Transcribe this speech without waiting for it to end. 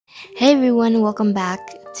Hey everyone, welcome back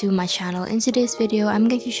to my channel. In today's video, I'm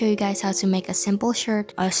going to show you guys how to make a simple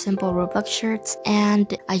shirt, a simple Roblox shirt.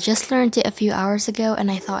 And I just learned it a few hours ago and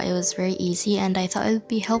I thought it was very easy and I thought it would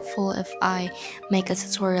be helpful if I make a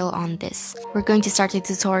tutorial on this. We're going to start the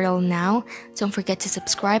tutorial now. Don't forget to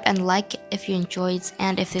subscribe and like if you enjoyed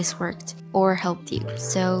and if this worked or helped you.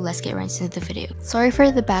 So let's get right into the video. Sorry for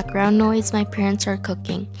the background noise, my parents are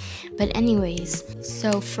cooking. But anyways,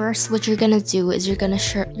 so first what you're gonna do is you're gonna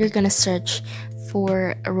search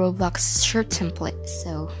for a Roblox shirt template.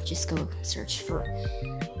 So just go search for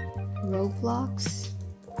Roblox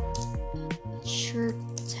shirt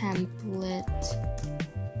template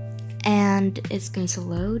and it's going to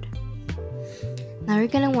load. Now you're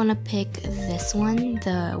gonna want to pick this one,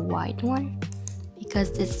 the white one, because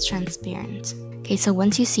it's transparent. Okay, so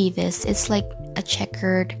once you see this, it's like a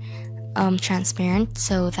checkered transparent,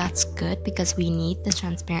 so that's good because we need the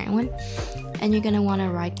transparent one. And you're gonna want to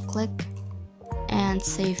right click and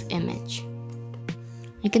save image.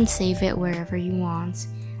 You can save it wherever you want.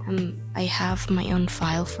 I have my own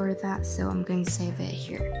file for that, so I'm going to save it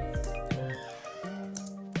here.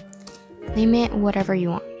 Name it whatever you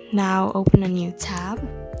want. Now open a new tab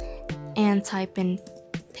and type in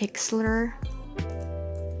pixlr.com.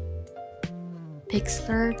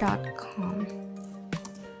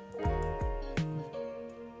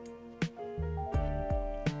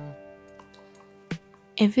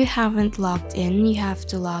 If you haven't logged in, you have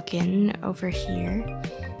to log in over here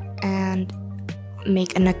and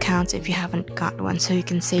make an account if you haven't got one so you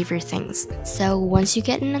can save your things. So once you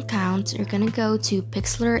get an account, you're gonna go to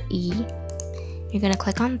Pixlr E. You're gonna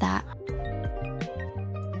click on that.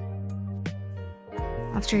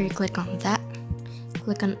 After you click on that,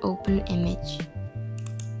 click on Open Image.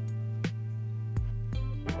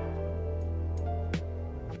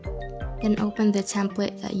 Then open the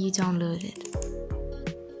template that you downloaded.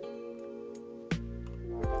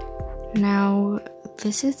 Now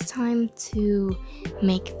this is time to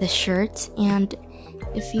make the shirt, and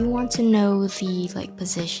if you want to know the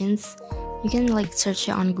positions, you can search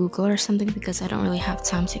it on Google or something because I don't really have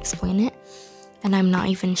time to explain it and I'm not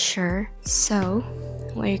even sure. So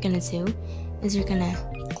what you're gonna do is you're gonna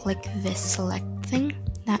click this select thing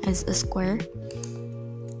that is a square.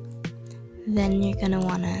 Then you're gonna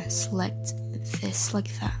want to select this like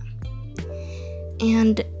that,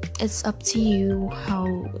 and it's up to you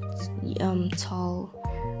how tall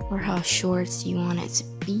or how short you want it to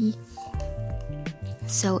be.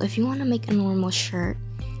 So if you want to make a normal shirt,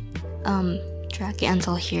 drag it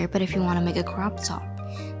until here, but if you want to make a crop top,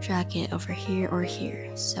 drag it over here or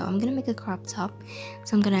here. So I'm gonna make a crop top,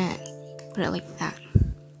 so I'm gonna put it like that.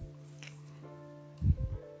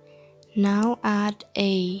 Now add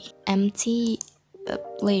a empty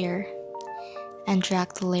layer and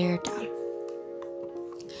drag the layer down.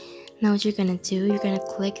 Now what you're gonna do, you're gonna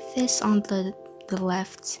click this on the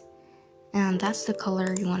left, and that's the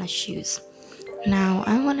color you want to choose. Now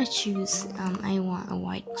I want to choose, I want a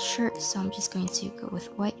white shirt, so I'm just going to go with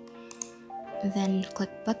white. Then click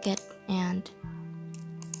bucket and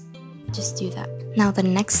just do that. Now the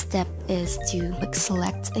next step is to click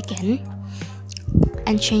select again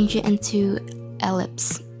and change it into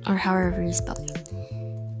ellipse, or however you spell it.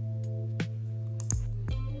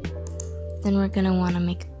 Then we're gonna want to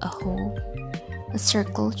make a hole, a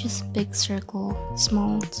circle, just a big circle,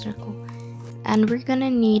 small circle, and we're gonna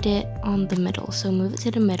need it on the middle, so move it to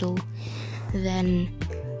the middle, then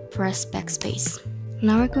press backspace.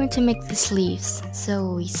 Now we're going to make the sleeves,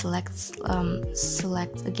 so we select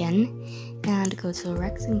again and go to a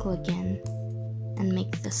rectangle again and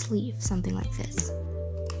make the sleeve something like this.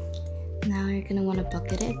 Now you're gonna want to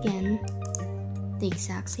bucket it again, the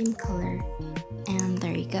exact same color, and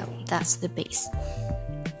there you go, that's the base.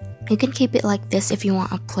 You can keep it like this if you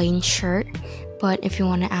want a plain shirt, but if you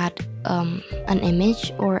want to add an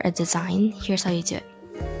image or a design, here's how you do it.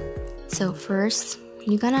 So first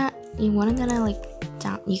you're gonna want to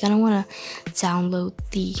download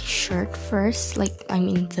the shirt first,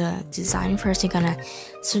 the design first. You're gonna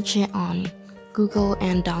search it on Google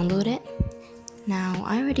and download it. Now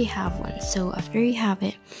I already have one, so after you have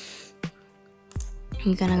it,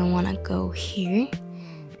 you're gonna want to go here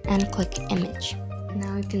and click image.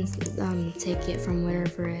 Now you can take it from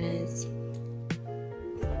wherever it is.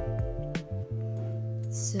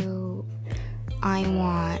 So I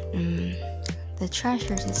want the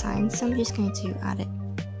treasure design, so I'm just going to add it.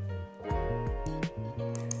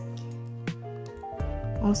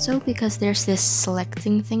 Also, because there's this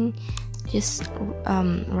selecting thing, just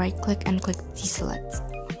right click and click deselect.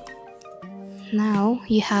 Now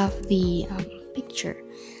you have the picture,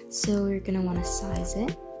 so you're gonna want to size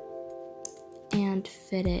it and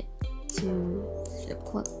fit it to zip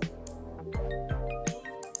clip.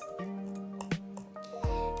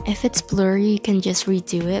 If it's blurry, you can just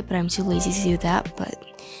redo it, but I'm too lazy to do that. But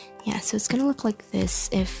yeah, so it's gonna look like this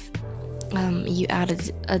if you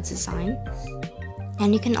added a design.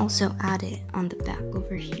 And you can also add it on the back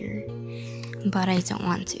over here, but I don't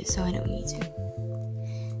want to, so I don't need to.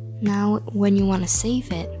 Now, when you want to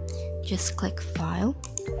save it, just click File,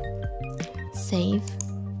 Save,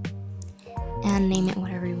 and name it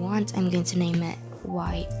whatever you want. I'm going to name it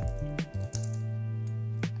White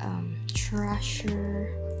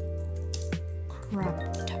Treasure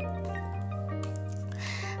Crop Top.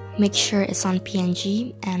 Make sure it's on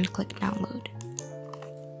PNG and click Download.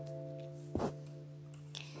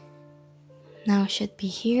 Now it should be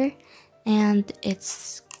here, and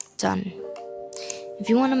it's done. If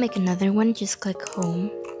you want to make another one, just click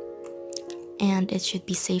Home, and it should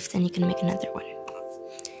be saved, and you can make another one.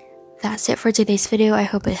 That's it for today's video. I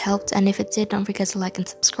hope it helped, and if it did, don't forget to like and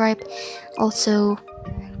subscribe. Also,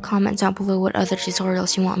 comment down below what other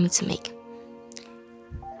tutorials you want me to make.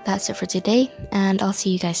 That's it for today, and I'll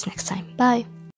see you guys next time. Bye!